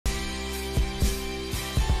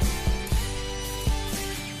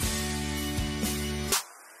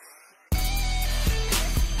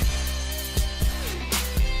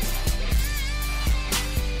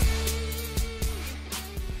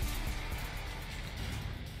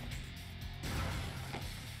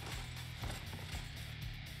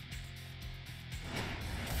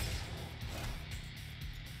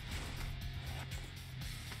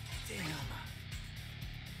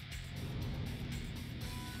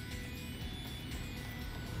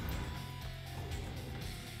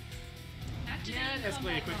That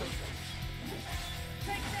escalated quickly.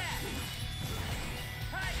 Take that!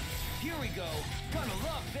 Hi! Here we go. Gonna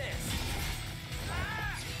love this.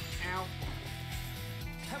 Ah! Ow.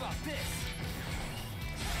 How about this?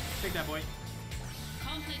 Take that, boy.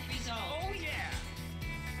 Conflict resolved. Oh yeah!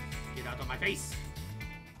 Get out of my face.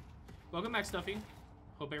 Welcome back, Stuffy.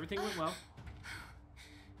 Hope everything went well.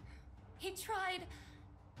 He tried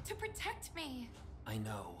to protect me. I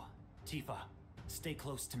know. Tifa, stay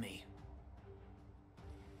close to me.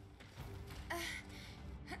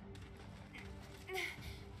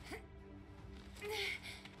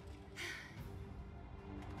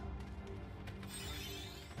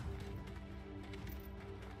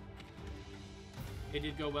 It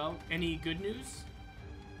did go well. Any good news?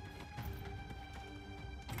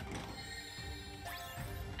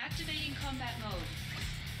 Activating combat mode.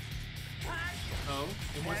 Oh,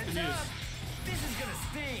 and what's the Heads news? up. This is gonna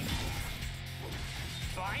sting.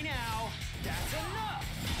 Bye now. That's enough.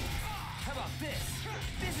 How about this?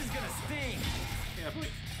 This is gonna sting. Yeah, boy.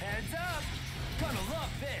 Heads up. Gonna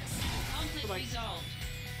love this. Conflict Goodbye. resolved.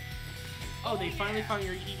 Oh, they finally found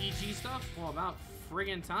your EEG stuff? Well, about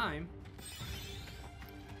friggin' time.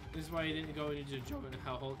 This is why you didn't go into Joe and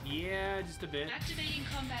Hellhole. Yeah, just a bit. Activating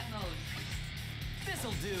combat mode.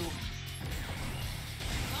 This'll do.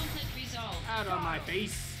 Conflict resolved. Out on my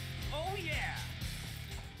face. Oh yeah.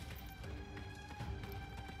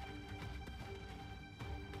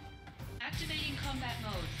 Activating combat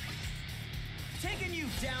mode. Taking you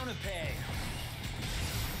down a peg.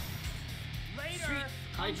 Later.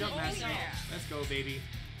 Sweet. High jump Oh, master. yeah. Let's go, baby.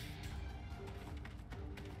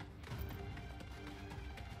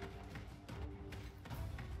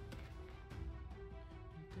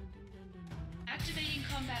 Activating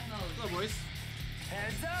combat mode. Hello, boys.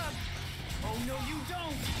 Heads up. Oh no, you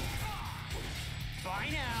don't. Bye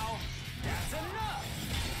now. That's enough.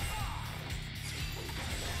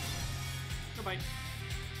 Goodbye.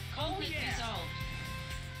 Conflict yeah. resolved.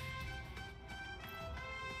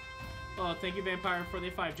 Oh, thank you, Vampire, for the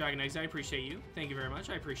 5 Dragon Eggs. I appreciate you. Thank you very much.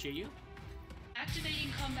 I appreciate you.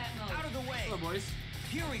 Activating combat mode. Out of the way. Hello, boys.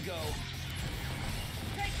 Here we go.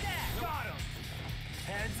 Take that. Nope. Got him.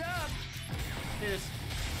 Heads up. Hit us.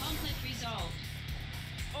 Conflict resolved.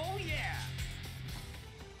 Oh yeah.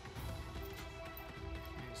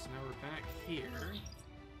 Okay, so now we're back here.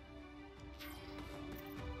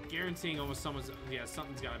 Guaranteeing almost someone's... Yeah,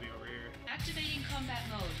 something's got to be over here. Activating combat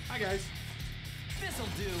mode. Hi, guys. This'll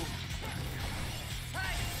do.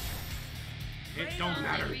 Hi. It Right don't on.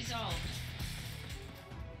 matter. Conflict resolved.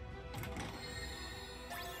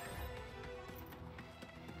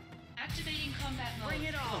 Activating combat mode. Bring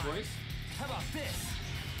it on. Hello, boys. How about this?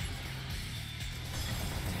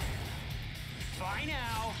 Bye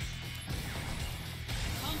now.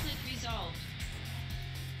 Conflict resolved.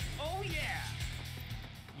 Oh yeah.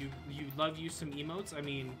 You love you some emotes? I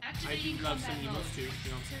mean, I do Activating love some combat emotes mode. too. You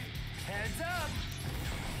know what I'm saying? Heads up.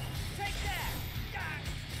 Take that. Ah.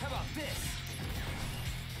 How about this?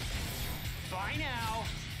 Bye now.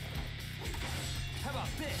 How about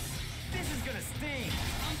this? This is gonna sting.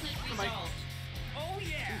 Conflict Goodbye. resolved. Oh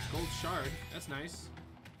yeah. Ooh, gold shard. That's nice.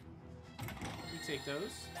 We take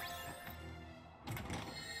those.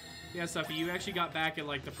 Yeah, Stuffy, you actually got back at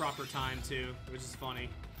like the proper time too, which is funny.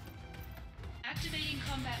 Activating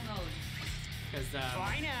combat mode. Because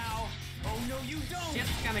Bye now. Oh no, you don't. shit's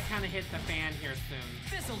gonna kind of hit the fan here soon.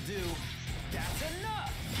 This'll do. That's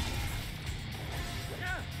enough.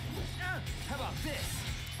 How about this?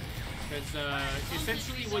 Because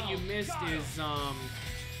essentially what you missed is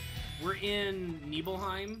we're in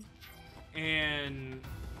Nibelheim, and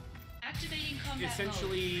Activating combat mode.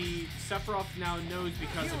 essentially Sephiroth now knows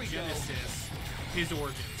because Here of we go. Genesis his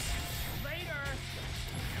origins. Later.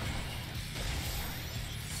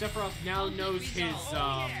 Sephiroth now Conflict knows his resolved.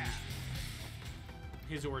 Oh yeah.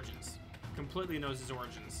 his origins. Completely knows his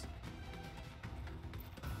origins.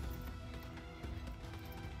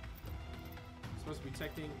 Supposed to be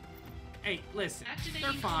protecting. Hey, listen. Activating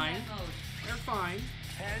They're fine. combat mode. They're fine.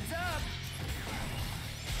 Heads up.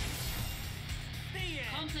 The end.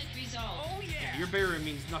 Conflict resolved. Oh yeah. Your barrier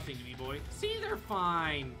means nothing to me, boy. See, they're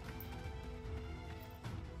fine.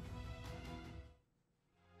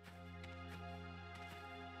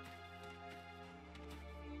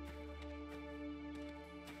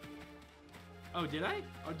 Oh, did I?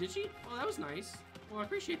 Oh, did she? Oh, that was nice. Well, I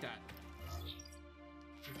appreciate that.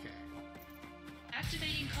 Okay.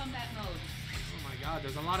 Activating combat mode. Oh my god,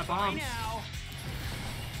 there's a lot of Bye bombs. now.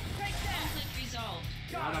 Take that. Conflict resolved.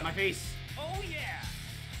 Get out of my face. Oh yeah.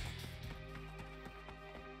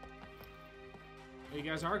 Oh, you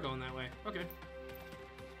guys are going that way. Okay.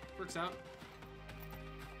 Works out.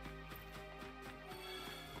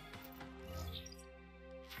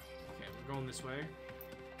 Going this way.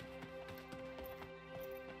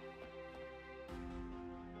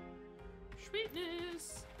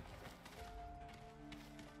 Sweetness.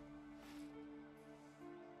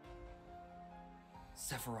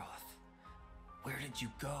 Sephiroth, where did you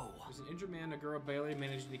go? There's an injured man, a girl barely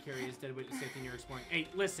managing to carry his dead weight to safety near exploring. Hey,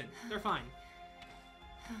 listen, they're fine.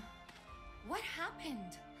 What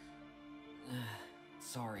happened?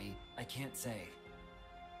 Sorry, I can't say.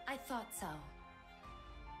 I thought so.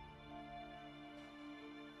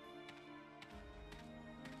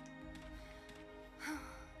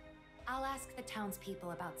 I'll ask the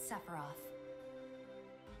townspeople about Sephiroth.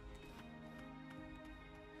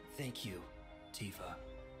 Thank you, Tifa.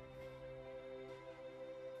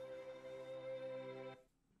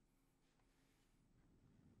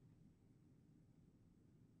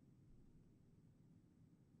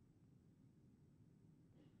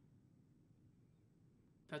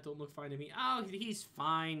 That don't look fine to me. Oh, he's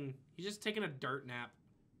fine. He's just taking a dirt nap.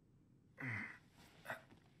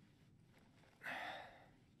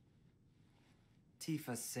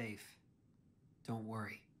 Tifa's safe. Don't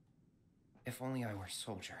worry. If only I were a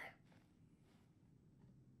soldier.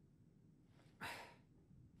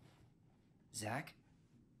 Zack?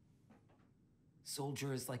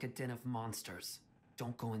 Soldier is like a den of monsters.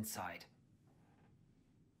 Don't go inside.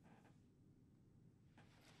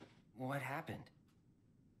 What happened?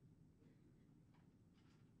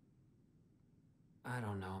 I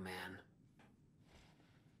don't know, man.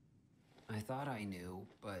 I thought I knew,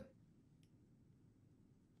 but...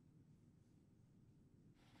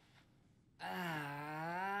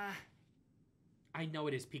 I know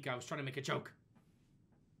it is, Pika. I was trying to make a joke.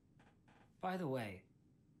 By the way,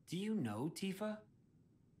 do you know Tifa?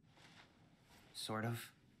 Sort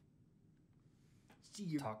of. See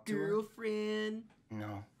your Talk to her? girlfriend.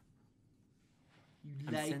 No. You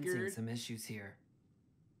I'm like sensing her? some issues here.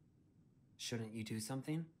 Shouldn't you do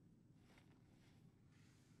something?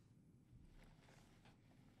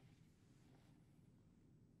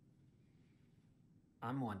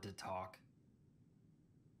 I'm one to talk.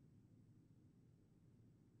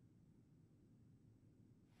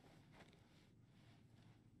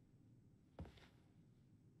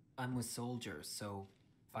 I'm with soldiers, so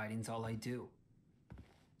fighting's all I do.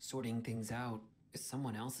 Sorting things out is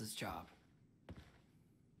someone else's job.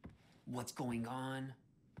 What's going on?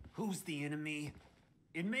 Who's the enemy?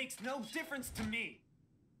 It makes no difference to me!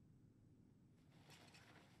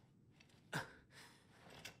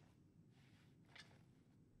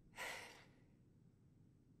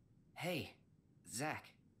 Hey,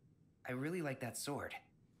 Zack. I really like that sword.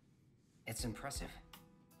 It's impressive.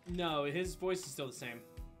 No, his voice is still the same.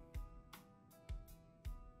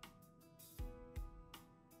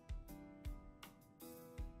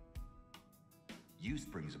 Use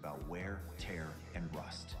brings about wear, tear, and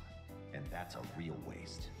rust. And that's a real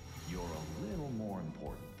waste. You're a little more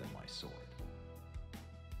important than my sword.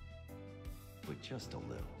 But just a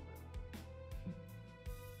little.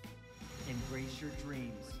 Embrace your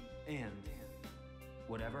dreams, and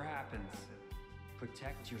whatever happens,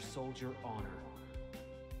 protect your soldier honor.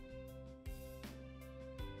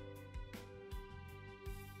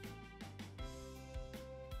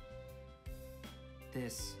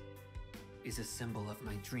 This is a symbol of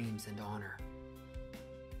my dreams and honor.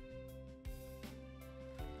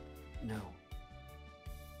 No,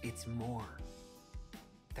 it's more.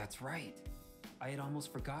 That's right. I had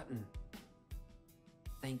almost forgotten.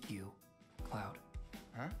 Thank you, Cloud.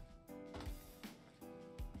 Huh?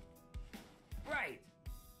 Right!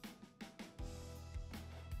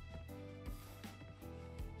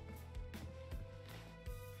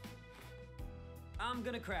 I'm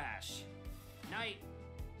gonna crash. Night.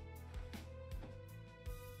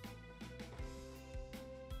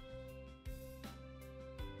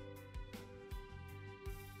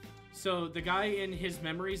 So the guy in his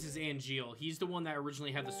memories is Angeal. He's the one that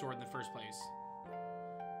originally had the sword in the first place.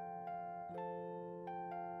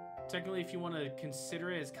 Technically, if you want to consider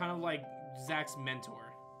it, it's kind of like Zack's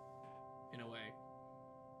mentor, in a way.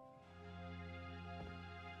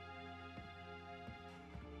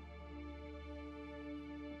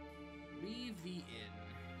 Leave the inn.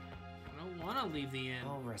 I don't want to leave the inn.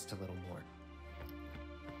 I'll rest a little more.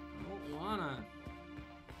 I don't wanna.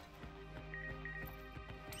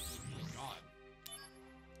 God.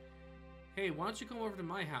 Hey, why don't you come over to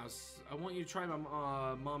my house? I want you to try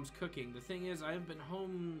my mom's cooking. The thing is, I haven't been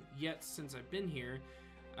home yet since I've been here.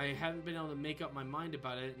 I haven't been able to make up my mind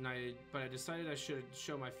about it, but I decided I should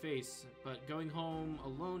show my face. But going home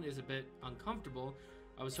alone is a bit uncomfortable.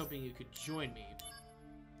 I was hoping you could join me.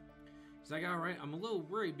 Is that guy alright? I'm a little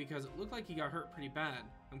worried because it looked like he got hurt pretty bad.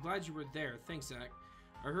 I'm glad you were there. Thanks, Zack.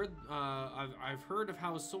 I've heard of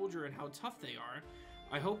how a soldier and how tough they are.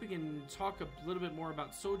 I hope we can talk a little bit more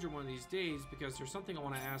about Soldier one of these days, because there's something I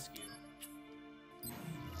want to ask you.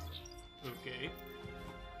 Okay.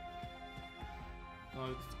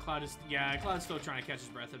 Oh, Cloud's still trying to catch his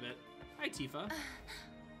breath a bit. Hi, Tifa.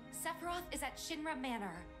 Sephiroth is at Shinra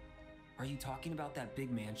Manor. Are you talking about that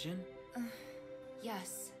big mansion?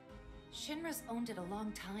 Yes. Shinra's owned it a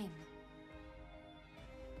long time.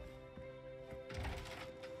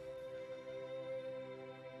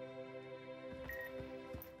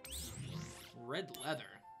 Red Leather.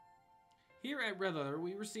 Here at Red Leather,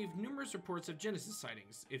 we receive numerous reports of Genesis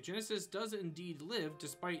sightings. If Genesis does indeed live,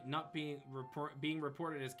 despite not being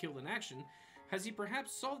reported as killed in action, has he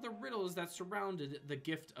perhaps solved the riddles that surrounded the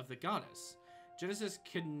gift of the goddess? Genesis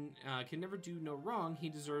can never do no wrong. He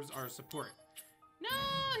deserves our support. No,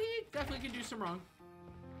 he definitely can do some wrong.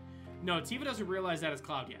 No, Tifa doesn't realize that it's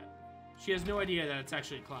Cloud yet. She has no idea that it's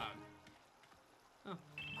actually Cloud. Oh.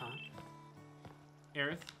 Huh?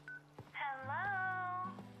 Aerith?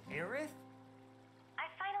 Hello? Aerith? I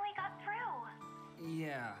finally got through.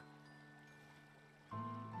 Yeah.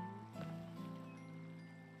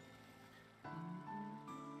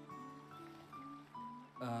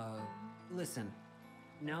 Listen.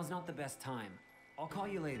 Now's not the best time. I'll call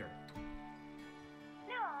you later.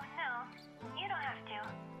 No, you don't have to.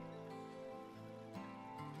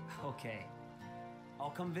 Okay.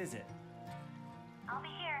 I'll come visit. I'll be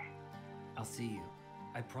here. I'll see you.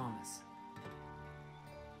 I promise.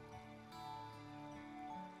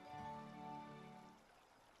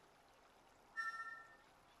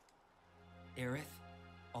 Aerith,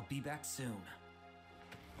 I'll be back soon.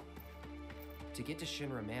 To get to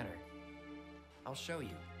Shinra Manor, I'll show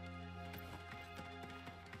you.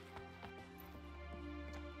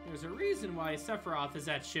 There's a reason why Sephiroth is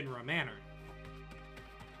at Shinra Manor.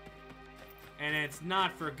 And it's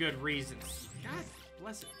not for good reasons. God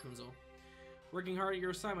bless it, Kunzel. Working hard at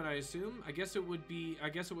your assignment, I assume. I guess it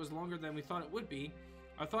was longer than we thought it would be.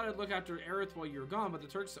 I thought I'd look after Aerith while you were gone, but the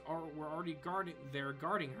Turks were already guarding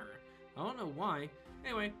her. I don't know why.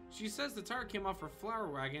 Anyway, she says the tire came off her flower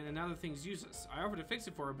wagon and now the thing's useless. I offered to fix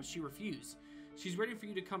it for her, but she refused. She's waiting for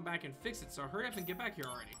you to come back and fix it, so hurry up and get back here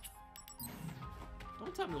already.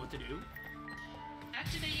 Don't tell me what to do.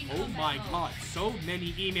 Activating Oh combat my mode. god, so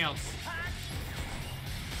many emails.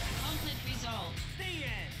 Conflict resolved. The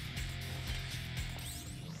end!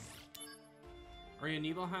 Are you in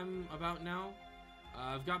Nibelheim about now?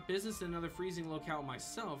 I've got business in another freezing locale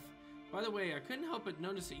myself. By the way, I couldn't help but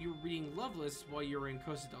notice that you were reading Loveless while you were in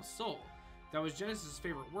Costa del Sol. That was Genesis'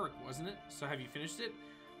 favorite work, wasn't it? So have you finished it?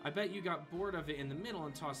 I bet you got bored of it in the middle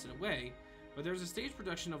and tossed it away. But there's a stage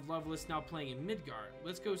production of Loveless now playing in Midgard.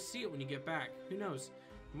 Let's go see it when you get back. Who knows?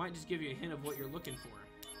 It might just give you a hint of what you're looking for.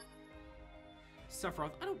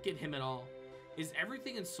 Sephiroth, I don't get him at all. Is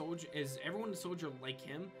everyone in Soldier like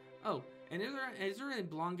him? Oh, and is there any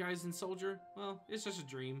blonde guys in Soldier? Well, it's just a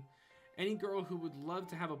dream. Any girl who would love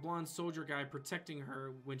to have a blonde soldier guy protecting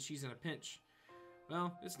her when she's in a pinch.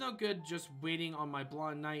 Well, it's no good just waiting on my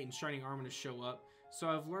blonde knight in shining armor to show up, so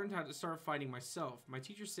I've learned how to start fighting myself. My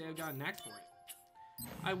teachers say I've got a knack for it.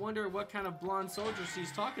 I wonder what kind of blonde soldier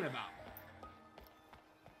she's talking about.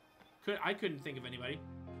 I couldn't think of anybody.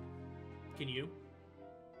 Can you?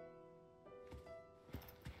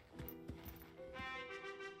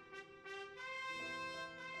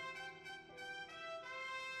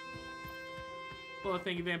 Well,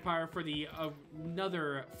 thank you, Vampire, for the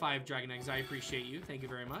another 5 dragon eggs. I appreciate you. Thank you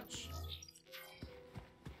very much.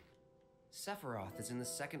 Sephiroth is in the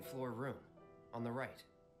second floor room, on the right.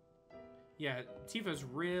 Yeah, Tifa's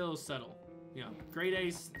real subtle. You know, grade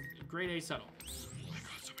A subtle. Oh my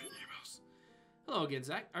god, so many emails. Hello again,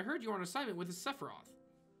 Zach. I heard you were on assignment with a Sephiroth.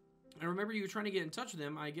 I remember you were trying to get in touch with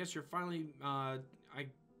him. I guess you're finally, I'm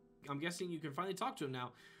guessing you can finally talk to him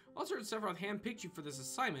now. Also heard Sephiroth handpicked you for this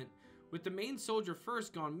assignment. With the main soldier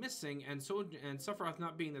first gone missing and Sephiroth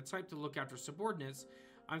not being the type to look after subordinates,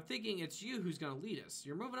 I'm thinking it's you who's going to lead us.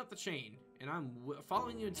 You're moving up the chain, and I'm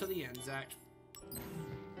following you until the end, Zach.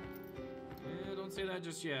 Yeah, don't say that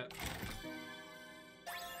just yet.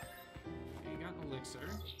 Okay, got an elixir.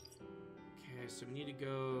 Okay, so we need to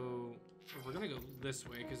go... Oh, we're going to go this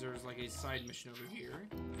way, because there's like a side mission over here.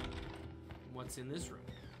 What's in this room?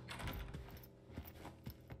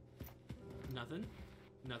 Nothing.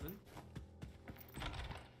 Nothing.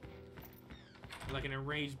 Like an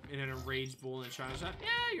enraged bull in a china shop. Yeah,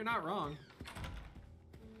 you're not wrong.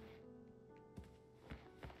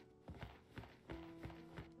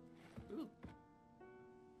 Ooh.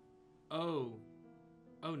 Oh.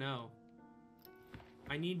 Oh no.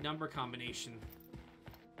 I need number combination.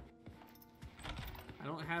 I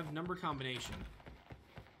don't have number combination.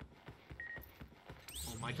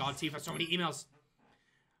 Oh my god, Tifa, so many emails.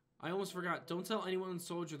 I almost forgot. Don't tell anyone in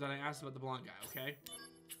Soldier that I asked about the blonde guy, okay?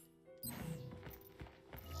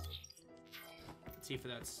 Tifa,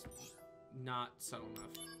 that's not subtle enough.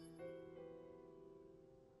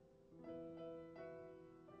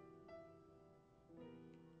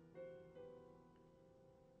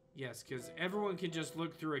 Yes, because everyone can just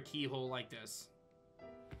look through a keyhole like this.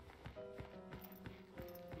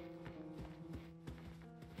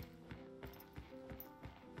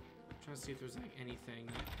 I'm trying to see if there's like anything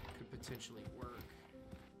that could potentially work.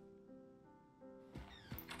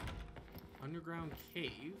 Underground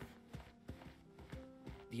cave.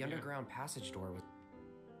 The underground passage door with...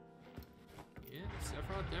 Yeah,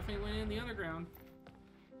 Sephiroth definitely went in the underground.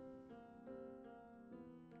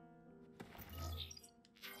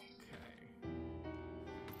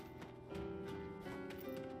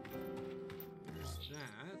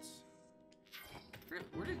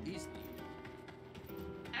 Where did these lead?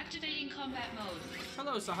 Activating combat mode.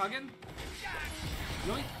 Hello, Sahagin.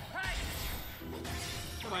 Yoink.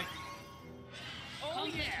 Bye-bye.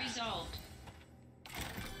 Conflict resolved.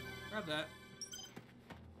 Grab that.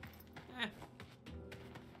 Eh.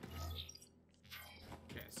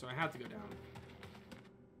 Okay, so I have to go down.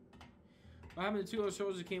 What happened to two other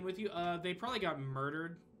soldiers that came with you? They probably got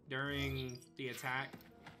murdered during the attack.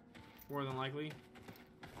 More than likely.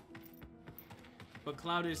 But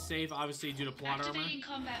Cloud is safe, obviously, due to plot armor. Activating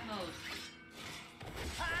combat mode.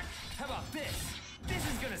 How about this? This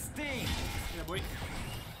is gonna sting. Yeah, boy.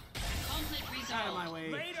 Conflict resolved. Out of my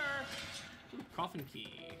way. Later. Ooh, coffin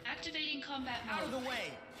key. Activating combat Out of mode. the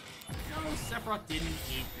way. No, Sephiroth didn't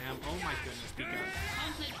eat them. Oh my goodness, because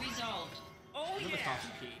Conflict resolved. Oh another yeah.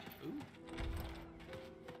 coffin key. Ooh.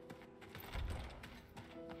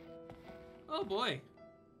 Oh boy.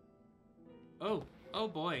 Oh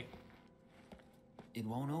boy. It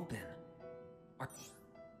won't open. Are...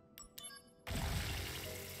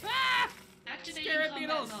 Ah! Activating Scare combat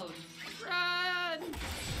beetles. mode. Run!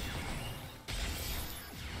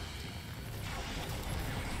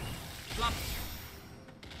 Flop.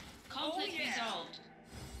 Conflict yeah. resolved.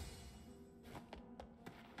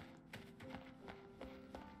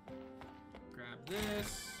 Grab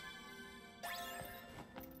this.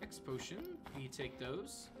 X potion. You take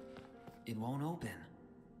those. It won't open.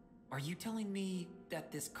 Are you telling me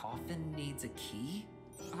that this coffin needs a key?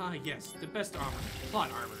 Ah, yes, the best armor. Plot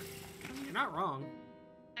armor. You're not wrong.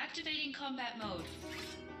 Activating combat mode.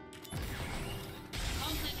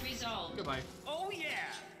 Conflict resolved. Goodbye. Oh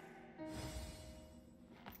yeah.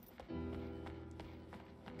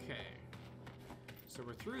 Okay. So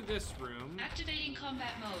we're through this room. Activating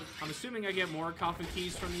combat mode. I'm assuming I get more coffin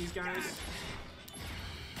keys from these guys.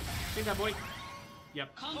 Take that, boy.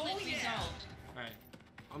 Yep. Conflict resolved. Alright.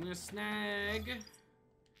 I'm gonna snag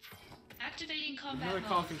Activating combat another mode.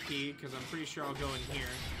 coffin key, because I'm pretty sure I'll go in here.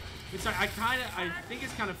 It's I think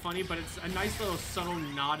it's kind of funny, but it's a nice little subtle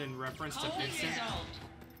nod in reference to Conflict Vincent. resolved.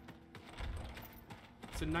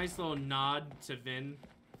 It's a nice little nod to Vin.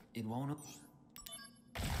 It won't open.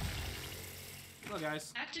 Hello,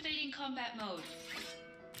 guys. Activating combat mode.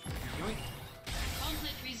 Yoink.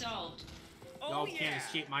 Conflict resolved. Y'all can't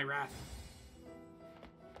escape my wrath.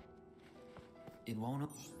 It won't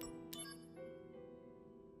open.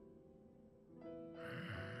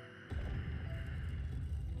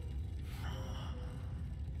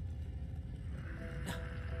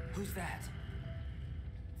 Who's that?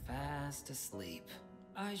 Fast asleep.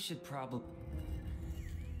 I should probably...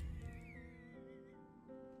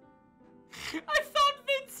 I found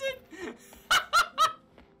Vincent!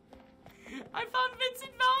 I found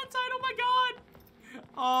Vincent Valentine, oh my god!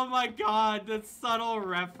 Oh my god, that subtle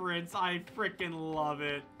reference, I freaking love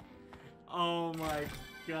it. Oh my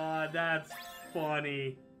god, that's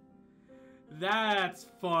funny. That's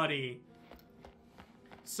funny.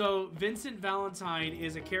 So, Vincent Valentine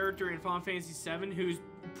is a character in Final Fantasy VII who's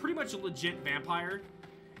pretty much a legit vampire,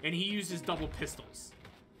 and he uses double pistols.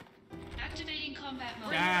 Activating combat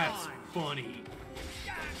mode. That's funny.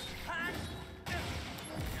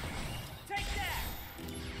 Take that.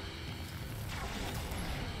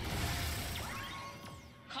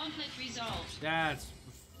 Conflict resolved. That's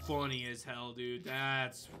funny as hell, dude.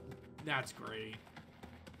 That's great.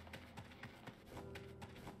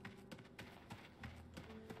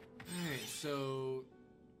 Alright, so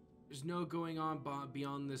there's no going on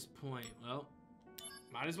beyond this point. Well,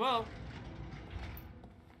 might as well.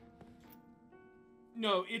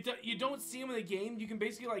 No, you don't see him in the game. You can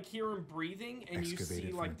basically like hear him breathing, and you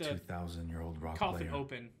see like the 2,000-year-old rock coffin layer,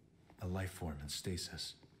 open. a life form in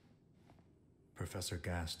stasis. Professor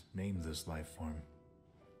Gast named this life form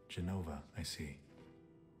Genova, I see.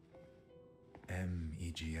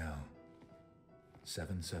 MEGL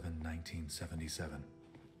 77-1977.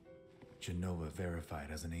 Genova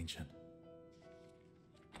verified as an ancient.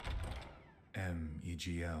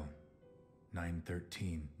 MEGL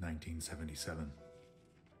 9/13/1977.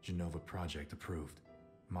 Genova project approved.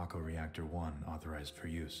 Mako Reactor 1 authorized for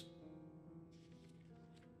use.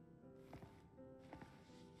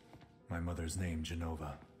 My mother's name,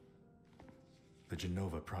 Genova. The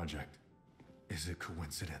Genova project. Is it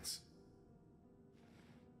coincidence?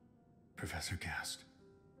 Professor Gast,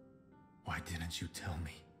 why didn't you tell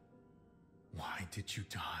me? Why did you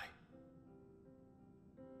die?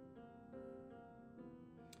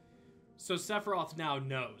 So Sephiroth now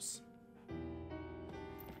knows.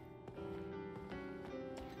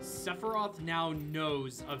 Sephiroth now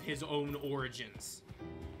knows of his own origins.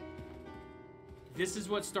 This is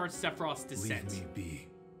what starts Sephiroth's descent. Leave me be.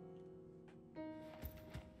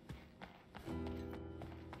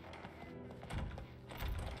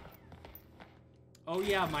 Oh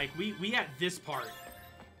yeah, Mike, we at this part.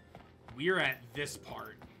 We're at this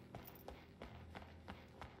part.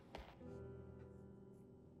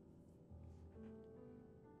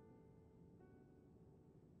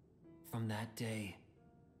 From that day,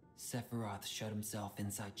 Sephiroth shut himself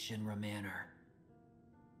inside Shinra Manor.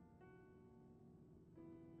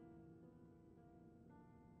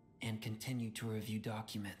 And continued to review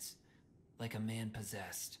documents like a man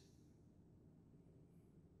possessed.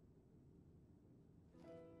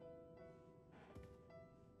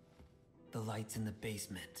 The lights in the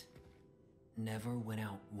basement never went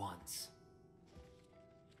out once.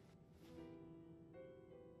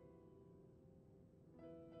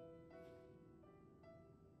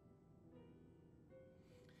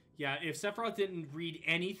 Yeah, if Sephiroth didn't read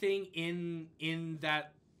anything in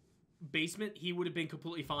that basement, he would have been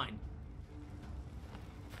completely fine.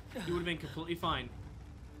 He would have been completely fine.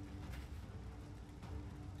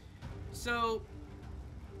 So,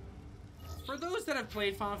 for those that have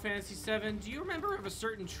played Final Fantasy VII, do you remember of a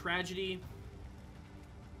certain tragedy?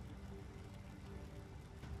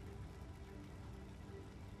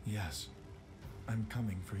 Yes, I'm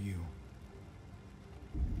coming for you.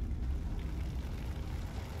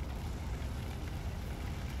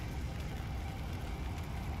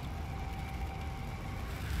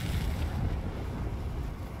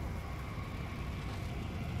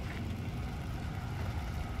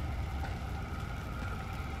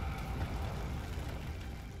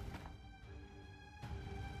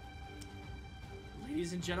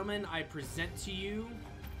 Ladies and gentlemen, I present to you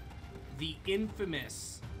the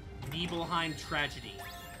infamous Nibelheim tragedy.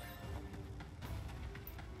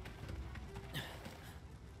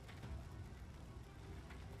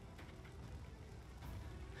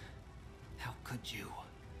 How could you?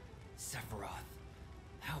 Sephiroth,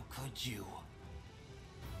 how could you?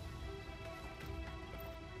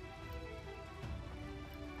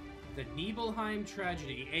 The Nibelheim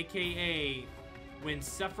tragedy, aka when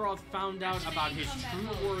Sephiroth found out about his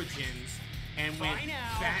true origins and went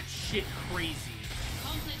batshit crazy.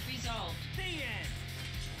 Conflict resolved. The end.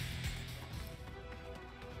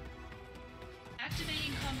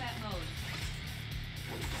 Activating combat mode.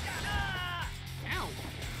 Ow.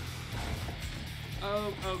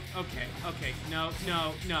 Oh, okay. No.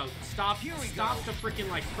 Stop the freaking,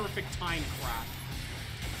 like, perfect time crap.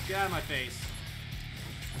 Get out of my face.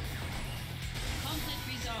 Conflict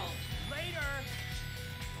resolved. Later.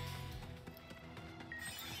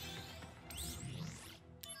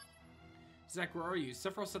 Zack, where are you?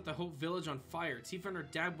 Sephiroth set the whole village on fire. Tifa and her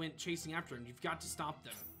dad went chasing after him. You've got to stop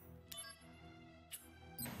them.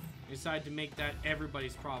 You decided to make that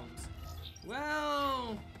everybody's problems.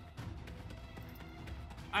 Well,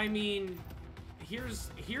 I mean, here's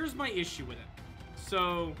my issue with it.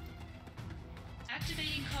 So,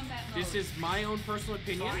 Activating combat mode. this is my own personal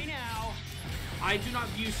opinion. Bye now. I do not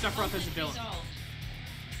view Sephiroth as a Conflict villain, resolved.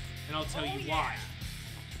 and I'll tell you why.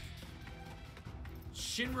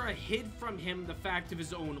 Shinra hid from him the fact of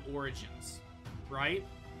his own origins, right?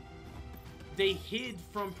 They hid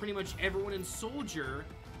from pretty much everyone in Soldier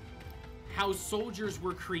how soldiers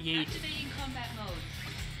were created. Activating combat mode.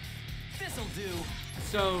 This'll do.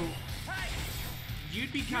 So, Hey.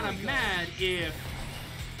 you'd be kind of mad if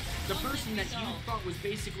the person that you thought was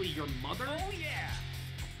basically your mother Oh yeah.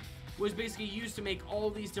 was basically used to make all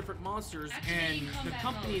these different monsters, Activating and the combat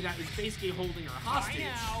company mode. that was basically holding her Bye hostage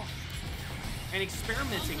now. and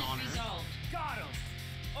experimenting Conflict on her. resolved. Got him.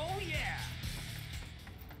 Oh yeah.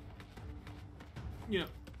 You know,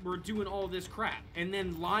 we're doing all this crap, and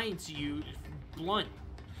then lying to you blunt.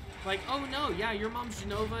 Like, oh no, yeah, your mom's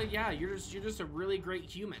Genova, yeah, you're just a really great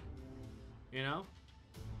human. You know?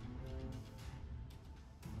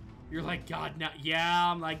 You're like God now.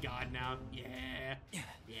 Yeah, I'm like God now. Yeah.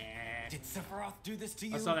 Yeah. Did Sephiroth do this to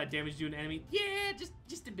you? I saw that damage to an enemy. Yeah,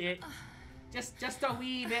 just a bit. Just a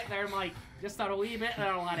wee bit there, Mike. Just a wee bit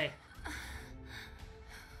there, laddie.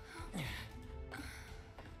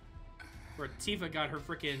 Where Tifa got her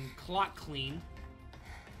freaking clock cleaned.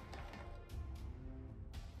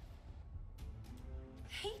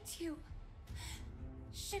 Hate you.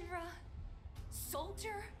 Shinra,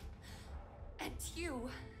 Soldier, and you.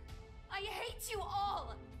 I hate you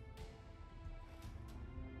all.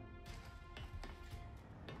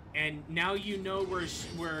 And now you know where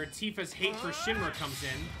Tifa's hate for Shinra comes in.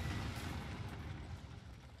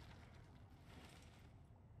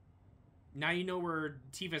 Now you know where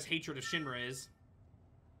Tifa's hatred of Shinra is.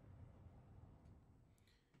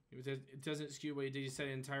 It doesn't excuse what he did. He said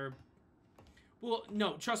an entire... Well,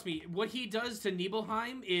 no, trust me. What he does to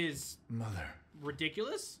Nibelheim is... Mother.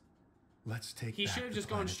 Ridiculous. Let's take He should have just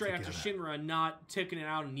gone straight after Shinra and not taken it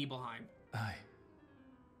out on Nibelheim. I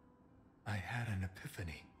had an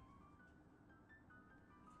epiphany.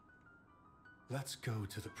 Let's go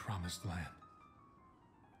to the promised land.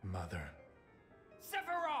 Mother.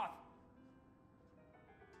 Sephiroth!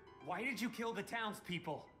 Why did you kill the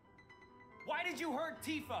townspeople? Why did you hurt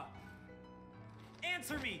Tifa?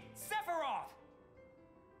 Answer me, Sephiroth!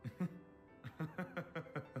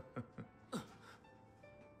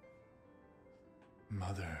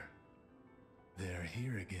 Mother, they're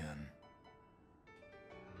here again.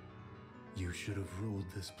 You should have ruled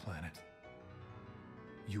this planet.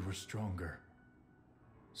 You were stronger,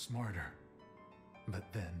 smarter,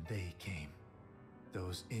 but then they came.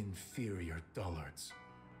 Those inferior dullards.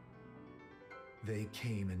 They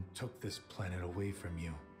came and took this planet away from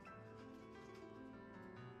you.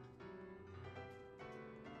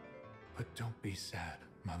 But don't be sad,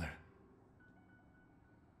 Mother.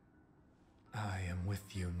 I am with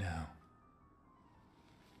you now.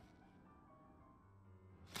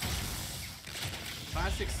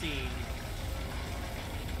 Classic scene.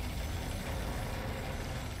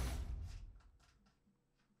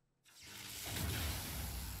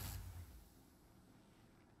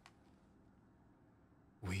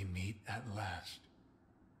 We meet at last,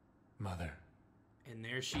 Mother. And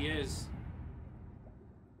there she is.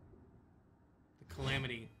 The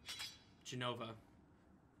Calamity. Jenova.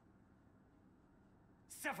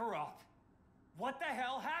 Sephiroth! What the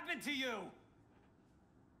hell happened to you?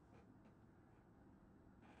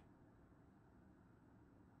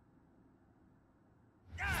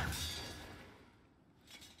 Ah!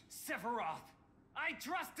 Sephiroth! I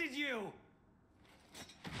trusted you!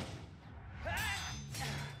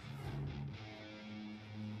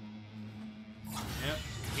 Yep,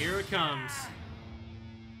 here it comes.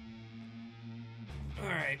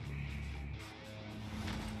 Alright.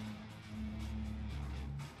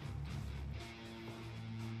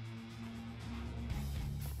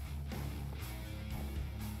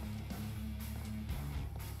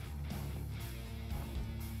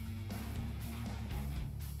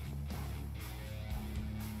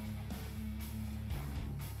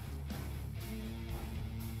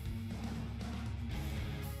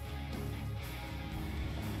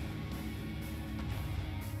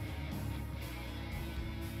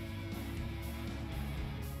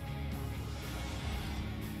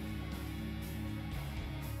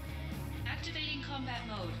 Activating combat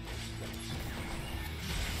mode.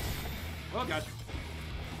 Oh god.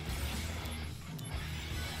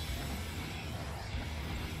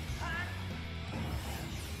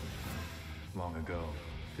 Long ago,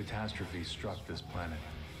 catastrophe struck this planet.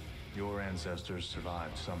 Your ancestors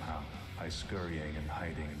survived somehow by scurrying and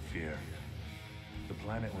hiding in fear. The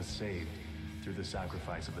planet was saved through the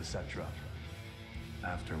sacrifice of the Cetra,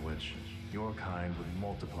 after which your kind would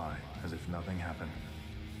multiply as if nothing happened.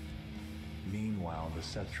 Meanwhile, the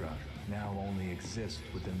Cetra now only exist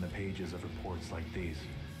within the pages of reports like these.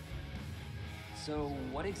 So,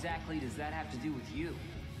 what exactly does that have to do with you?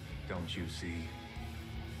 Don't you see?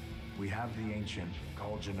 We have the ancient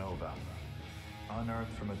called Jenova,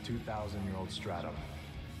 unearthed from a 2,000-year-old stratum.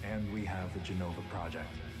 And we have the Jenova Project.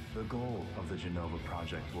 The goal of the Jenova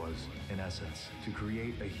Project was, in essence, to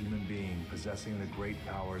create a human being possessing the great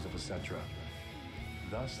powers of a Cetra.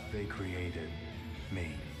 Thus, they created me.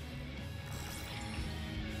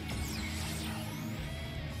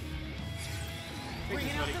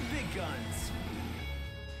 Bringing out the big guns!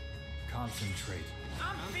 Concentrate.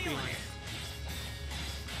 I'm feeling it!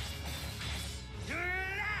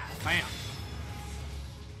 Bam.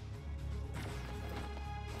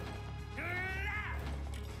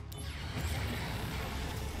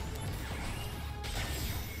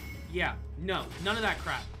 Yeah, no, none of that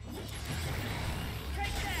crap.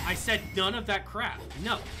 Take that! I said none of that crap.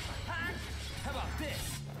 No. How about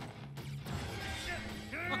this?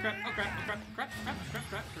 Oh crap, oh crap, oh crap, crap, crap, crap,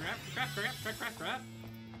 crap, crap, crap, crap, crap, crap, crap.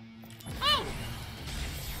 Oh!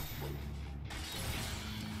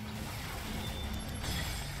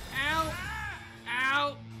 Ow!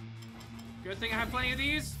 Ow! Good thing I have plenty of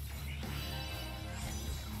these.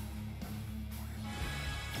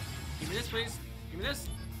 Give me this, please. Give me this.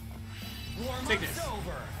 Take this.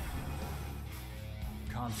 Over.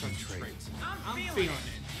 Concentrate. I'm feeling it.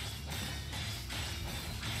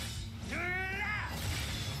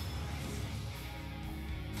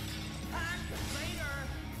 Later.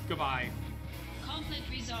 Goodbye. Conflict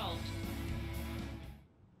resolved.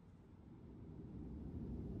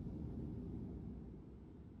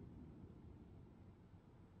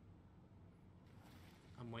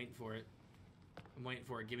 I'm waiting for it. I'm waiting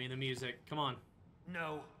for it. Give me the music. Come on.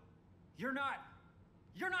 No. You're not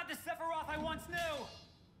the Sephiroth I once knew!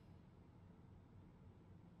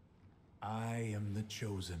 I am the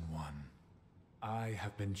chosen one. I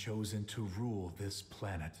have been chosen to rule this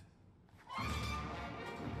planet.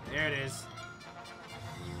 There it is.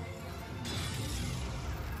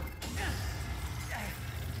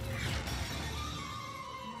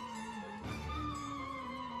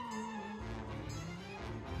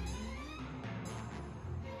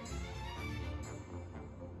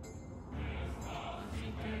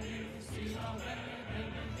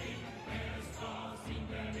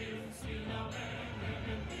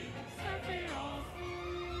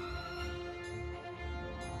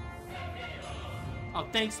 Oh,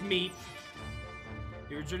 thanks, meat.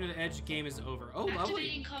 Your journey to the edge game is over. Oh, lovely.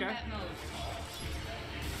 Activating combat mode.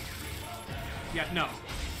 Yeah, no.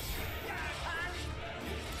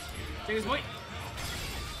 Take his point.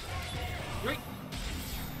 Right.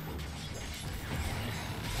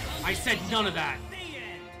 I said none of that.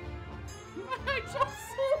 I just so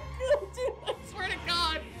good, dude. I swear to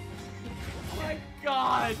God. Oh my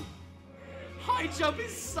God. High jump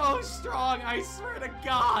is so strong. I swear to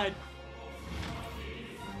God.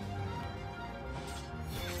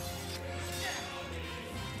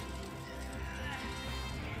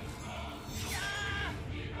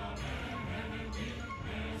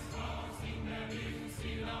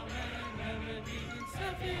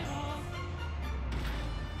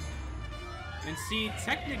 And see,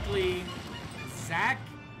 technically, Zack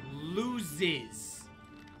loses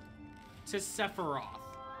to Sephiroth.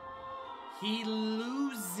 He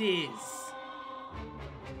loses.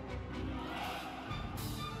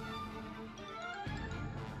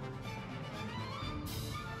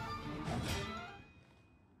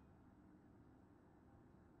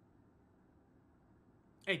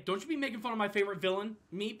 Hey, don't you be making fun of my favorite villain,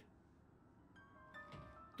 Meep?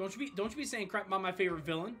 Don't you be saying crap about my favorite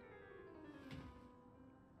villain?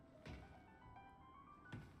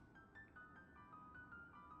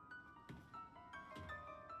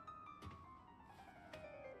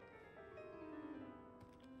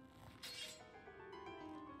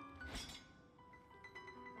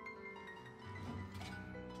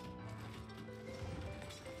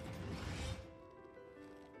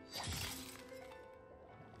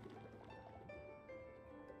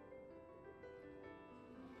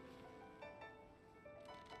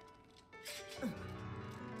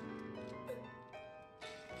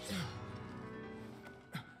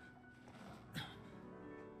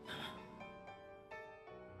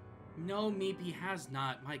 No, Meep, he has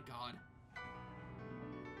not. My God.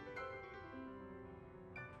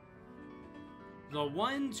 The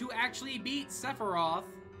one to actually beat Sephiroth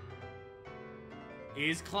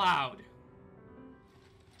is Cloud.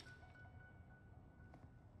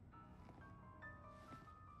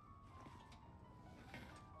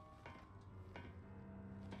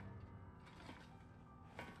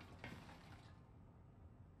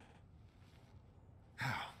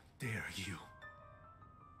 How dare you?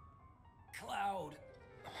 Cloud.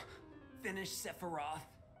 Finish Sephiroth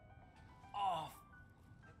off.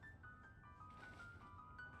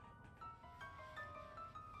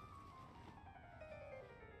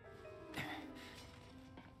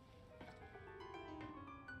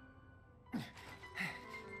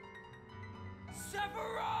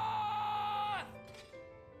 Sephiroth!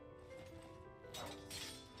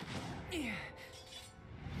 Yeah.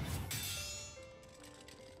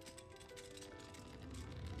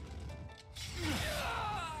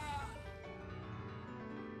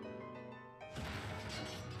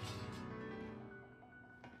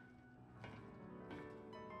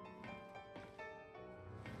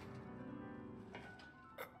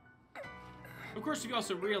 Of course, you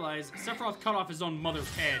also realize Sephiroth cut off his own mother's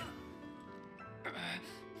head.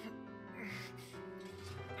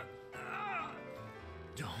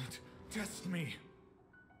 Don't me.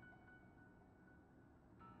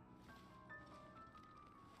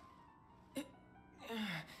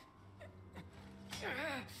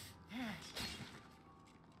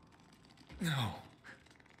 No.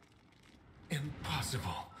 Impossible.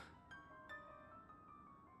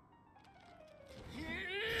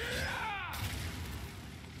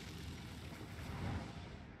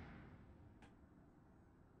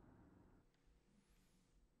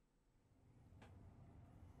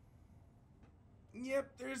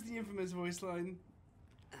 Yep, there's the infamous voice line.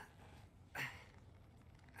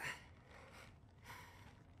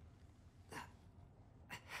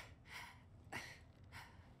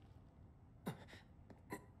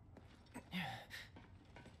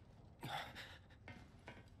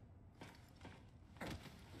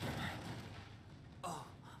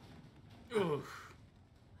 Oof.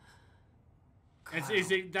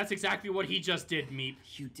 That's exactly what he just did, Meep.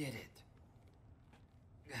 You did it.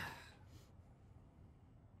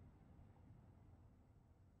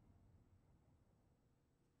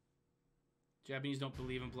 Japanese don't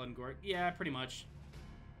believe in blood and gore. Yeah, pretty much.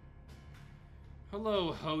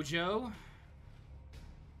 Hello, Hojo.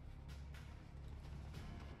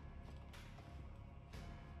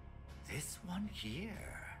 This one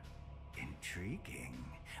here. Intriguing.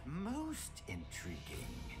 Most intriguing.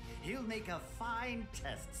 He'll make a fine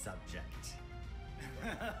test subject.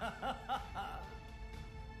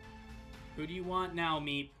 Who do you want now,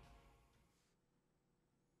 Meep?